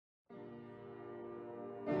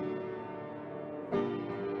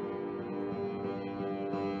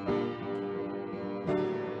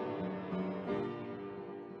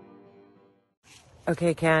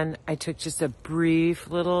Okay, Ken, I took just a brief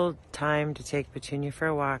little time to take Petunia for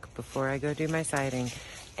a walk before I go do my sighting.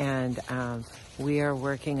 And we are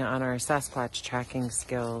working on our Sasquatch tracking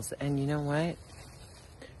skills. And you know what?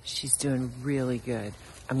 She's doing really good.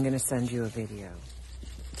 I'm going to send you a video.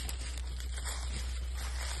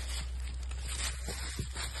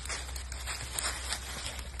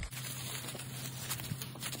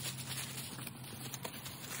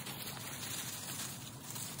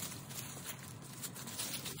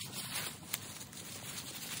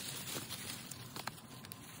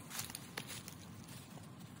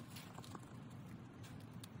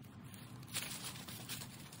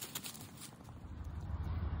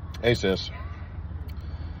 Hey sis,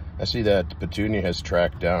 I see that Petunia has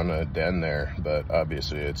tracked down a den there, but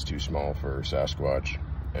obviously it's too small for Sasquatch.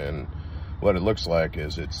 And what it looks like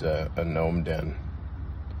is it's a gnome den.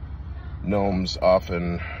 Gnomes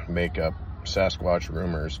often make up Sasquatch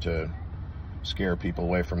rumors to scare people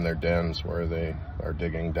away from their dens where they are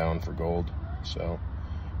digging down for gold. So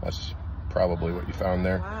that's probably what you found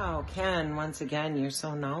there. Wow, Ken, once again, you're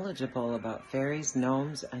so knowledgeable about fairies,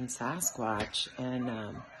 gnomes, and Sasquatch. And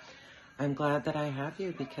I'm glad that I have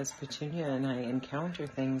you because Petunia and I encounter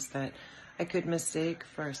things that I could mistake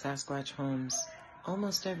for Sasquatch homes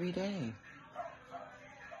almost every day.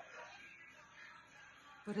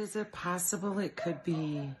 But is it possible it could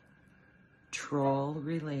be troll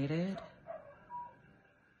related?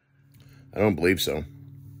 I don't believe so.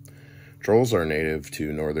 Trolls are native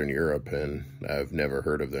to Northern Europe, and I've never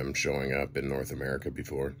heard of them showing up in North America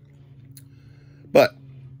before. But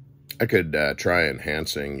I could try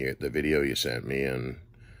enhancing the video you sent me and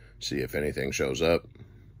see if anything shows up.